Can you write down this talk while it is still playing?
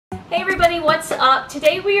Hey everybody, what's up?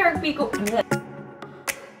 Today we are Hey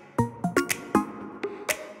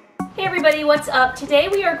everybody, what's up? Today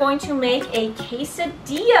we are going to make a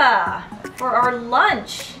quesadilla for our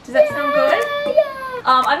lunch. Does that sound good? Yeah.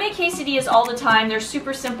 I make quesadillas all the time. They're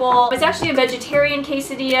super simple. It's actually a vegetarian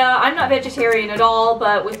quesadilla. I'm not vegetarian at all,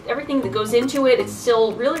 but with everything that goes into it, it's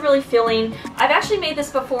still really, really filling. I've actually made this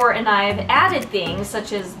before and I've added things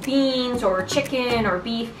such as beans or chicken or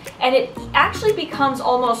beef, and it actually becomes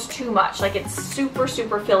almost too much. Like it's super,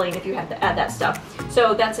 super filling if you have to add that stuff.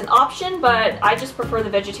 So that's an option, but I just prefer the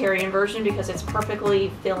vegetarian version because it's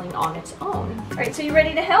perfectly filling on its own. All right, so you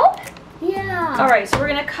ready to help? Yeah. All right, so we're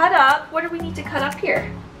gonna cut up. What do we need to cut up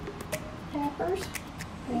here? Peppers.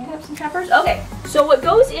 We cut up some peppers. Okay. So what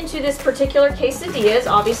goes into this particular quesadilla is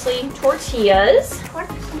obviously tortillas.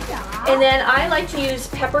 And then I like to use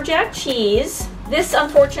pepper jack cheese. This,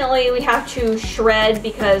 unfortunately, we have to shred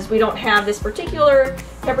because we don't have this particular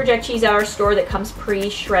pepper jack cheese at our store that comes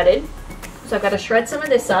pre-shredded. So I've got to shred some of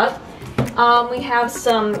this up. We have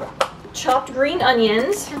some chopped green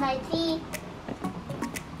onions. Can I see?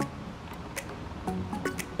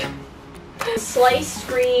 Sliced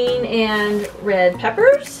green and red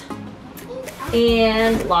peppers,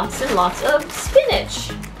 and lots of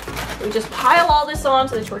spinach. We just pile all this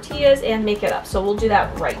onto the tortillas and make it up. So we'll do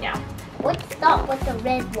that right now. Let's start with the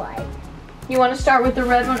red one. You want to start with the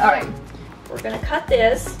red one? All right. We're going to cut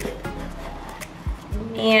this.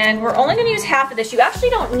 And we're only going to use half of this. You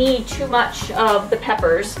actually don't need too much of the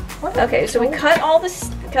peppers. Okay, so we cut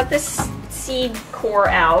this seed core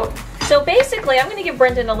out. So basically, I'm going to give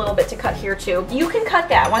Brendan a little bit to cut here too. You can cut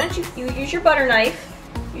that. Why don't you use your butter knife?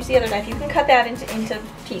 Use the other knife. You can cut that into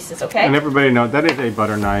pieces, okay? And everybody knows that is a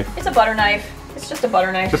butter knife. It's a butter knife. It's just a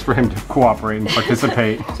butter knife. Just for him to cooperate and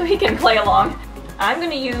participate. So he can play along. I'm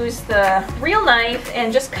going to use the real knife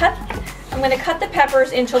and just cut. I'm going to cut the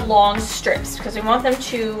peppers into long strips because we want them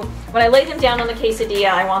to, when I lay them down on the quesadilla,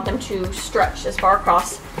 I want them to stretch as far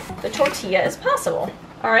across the tortilla as possible.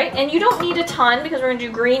 All right, and you don't need a ton because we're gonna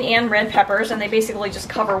do green and red peppers, and they basically just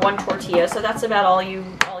cover one tortilla, so that's about all you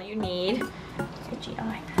need.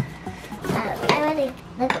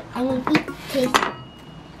 I want to taste.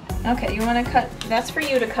 Okay, you want to cut. That's for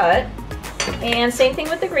you to cut, and same thing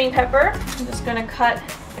with the green pepper. I'm just gonna cut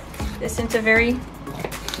this into very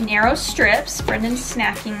narrow strips. Brendan's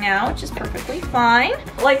snacking now, which is perfectly fine.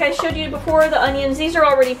 Like I showed you before, the onions, these are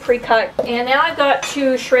already pre-cut. And now I've got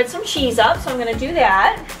to shred some cheese up, so I'm gonna do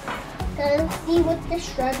that. Let's see what the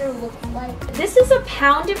shredder looks like. This is a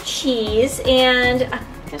pound of cheese, and I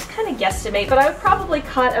just kind of guesstimate, but I would probably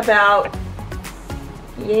cut about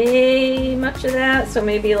much of that, so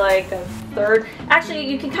maybe like a third. Actually,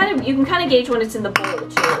 you can kind of gauge when it's in the bowl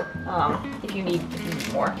too, if you need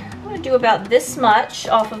more. I'm gonna do about this much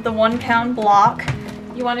off of the 1 pound block.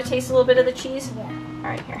 You want to taste a little bit of the cheese? Yeah. All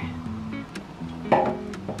right, here.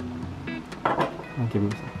 I'll give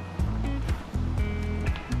him some.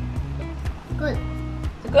 Good.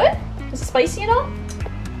 Is it good? Is it spicy at all?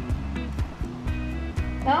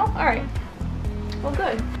 No? All right. Well,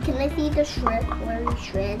 good. Can I see the shred? Where we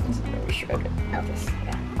shred? This is where we shred it. Yeah.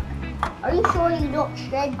 Are you sure you don't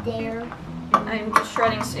shred there? I'm just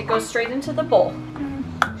shredding. It goes straight into the bowl.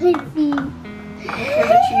 Let's see. Look where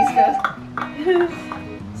the cheese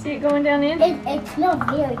goes. See it going down in? It smells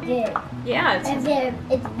very good. Yeah,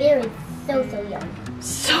 It's very so yummy.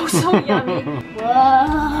 So yummy.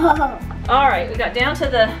 Whoa. All right, we got down to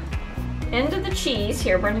the end of the cheese.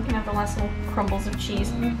 Here, Brendan can have the last little crumbles of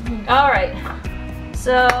cheese. All right,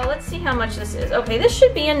 so let's see how much this is. Okay, this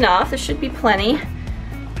should be enough. This should be plenty.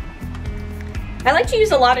 I like to use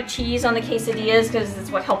a lot of cheese on the quesadillas because it's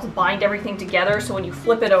what helps bind everything together, so when you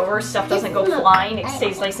flip it over, stuff doesn't go flying, it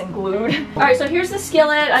stays nice and glued. All right, so here's the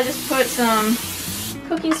skillet. I just put some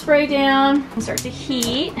cooking spray down and start to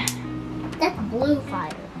heat. That's blue fire.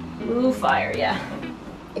 Blue fire, yeah.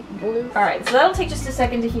 It's blue. All right, so that'll take just a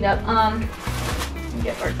second to heat up.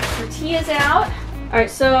 Get our tortillas out. All right,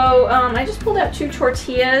 so I just pulled out 2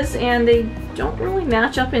 tortillas and they don't really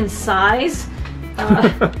match up in size.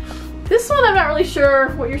 This one, I'm not really sure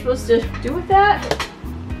what you're supposed to do with that.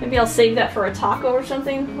 Maybe I'll save that for a taco or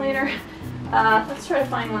something later. Let's try to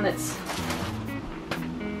find one that's...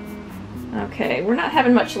 Okay, we're not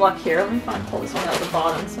having much luck here. Let me pull this one out of the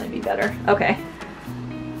bottom. This might be better. Okay.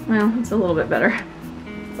 Well, it's a little bit better.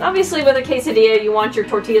 So obviously with a quesadilla, you want your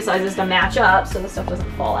tortilla sizes to match up so the stuff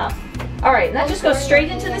doesn't fall out. All right, that just goes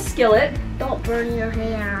straight into the skillet. Don't burn your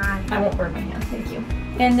hand. I won't burn my hand, thank you.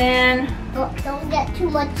 And then... Don't get too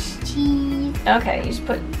much cheese. Okay, you just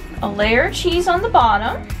put a layer of cheese on the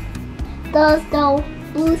bottom. Does the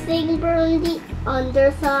blue thing burn the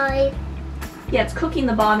underside? Yeah, it's cooking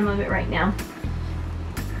the bottom of it right now.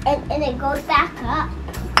 And it goes back up.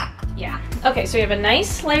 Yeah. Okay, so we have a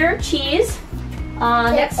nice layer of cheese.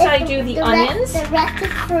 Next I do the onions. The rest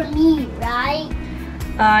is for me, right?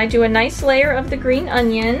 I do a nice layer of the green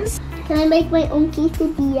onions. Can I make my own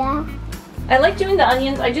quesadilla? I like doing the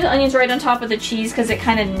onions. I do the onions right on top of the cheese because it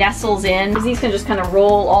kind of nestles in. These can just kind of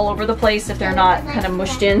roll all over the place if they're not kind of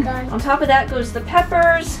mushed in. On top of that goes the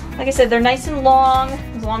peppers. Like I said, they're nice and long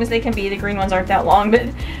as they can be. The green ones aren't that long, but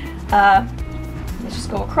let's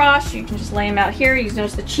just go across. You can just lay them out here. You can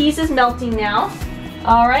notice the cheese is melting now.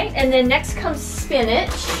 All right, and then next comes spinach.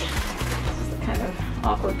 This is the kind of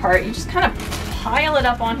awkward part. You just kind of pile it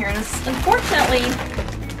up on here, and unfortunately,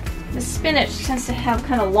 the spinach tends to have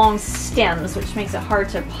kind of long stems, which makes it hard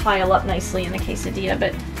to pile up nicely in the quesadilla,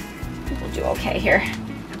 but we'll do okay here.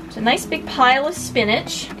 It's a nice big pile of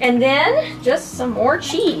spinach, and then just some more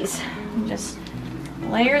cheese. Just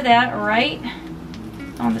layer that right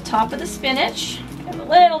on the top of the spinach. I have a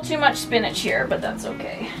little too much spinach here, but that's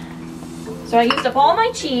okay. So I used up all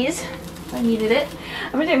my cheese. I needed it.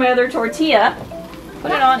 I'm gonna take my other tortilla,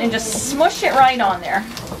 put it on, and just smush it right on there.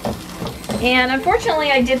 And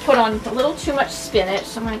unfortunately, I did put on a little too much spinach,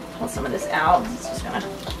 so I'm going to pull some of this out. It's just going to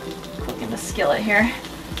cook in the skillet here.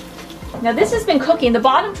 Now this has been cooking. The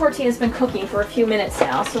bottom tortilla has been cooking for a few minutes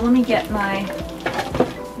now, so let me get my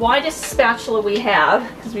widest spatula we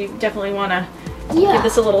have, because we definitely want to give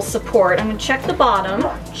this a little support. I'm going to check the bottom.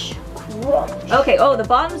 Okay, oh, the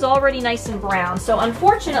bottom's already nice and brown, so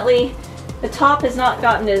unfortunately, the top has not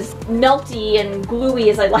gotten as melty and gluey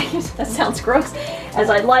as I like it. That sounds gross. As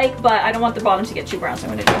I like, but I don't want the bottom to get too brown, so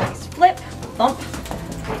I'm going to do a nice flip, thump.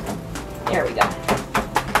 There we go.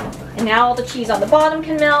 And now all the cheese on the bottom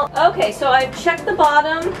can melt. Okay, so I've checked the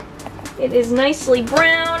bottom. It is nicely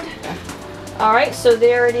browned. All right, so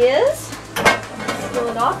there it is. Peel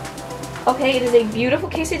it off. Okay, it is a beautiful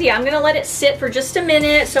quesadilla. I'm going to let it sit for just a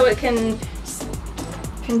minute so it can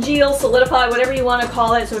congeal, solidify, whatever you want to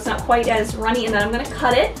call it, so it's not quite as runny, and then I'm going to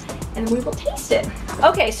cut it and we will taste it.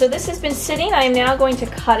 Okay, so this has been sitting. I am now going to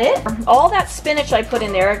cut it. All that spinach I put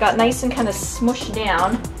in there got nice and kind of smushed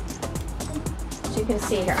down. So you can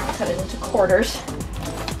see here, I'll cut it into quarters.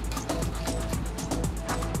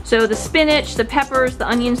 So the spinach, the peppers, the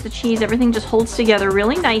onions, the cheese, everything just holds together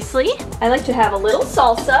really nicely. I like to have a little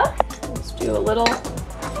salsa. Let's do a little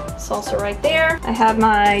salsa right there. I have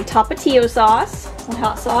my tapatio sauce, my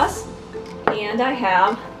hot sauce, and I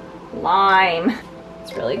have lime.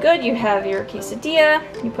 It's really good. You have your quesadilla,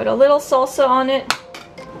 you put a little salsa on it,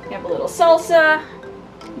 you have a little salsa,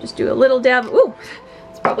 just do a little dab. Ooh,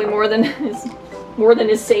 it's probably more than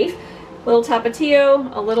is safe. Little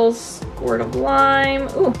tapatio, a little squirt of lime.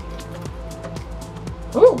 Ooh.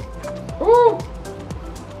 Ooh. Ooh.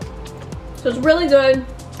 So it's really good.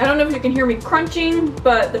 I don't know if you can hear me crunching,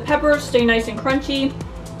 but the peppers stay nice and crunchy.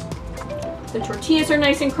 The tortillas are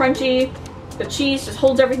nice and crunchy. The cheese just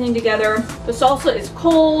holds everything together. The salsa is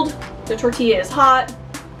cold. The tortilla is hot.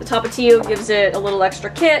 The tapatio gives it a little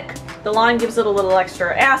extra kick. The lime gives it a little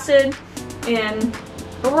extra acid. And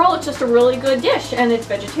overall, it's just a really good dish, and it's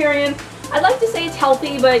vegetarian. I'd like to say it's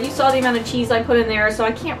healthy, but you saw the amount of cheese I put in there, so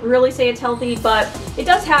I can't really say it's healthy, but it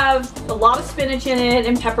does have a lot of spinach in it,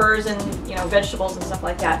 and peppers, and vegetables and stuff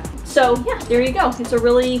like that. So yeah, there you go. It's a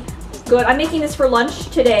really good. I'm making this for lunch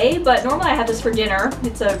today, but normally I have this for dinner.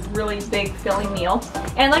 It's a really big filling meal.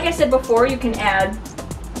 And like I said before, you can add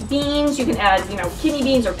beans, you can add, kidney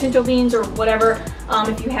beans or pinto beans or whatever.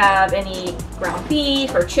 If you have any ground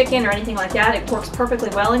beef or chicken or anything like that, it works perfectly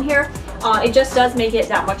well in here. It just does make it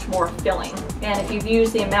that much more filling. And if you've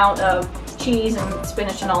used the amount of cheese and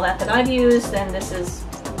spinach and all that I've used, then this is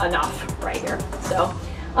enough right here. So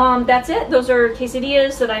that's it. Those are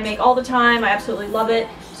quesadillas that I make all the time. I absolutely love it.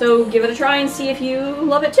 So give it a try and see if you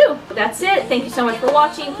love it too. That's it. Thank you so much for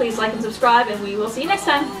watching. Please like and subscribe, and we will see you next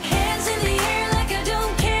time. Hands in the air like I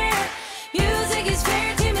don't care. Music is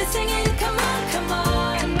fair to me singing.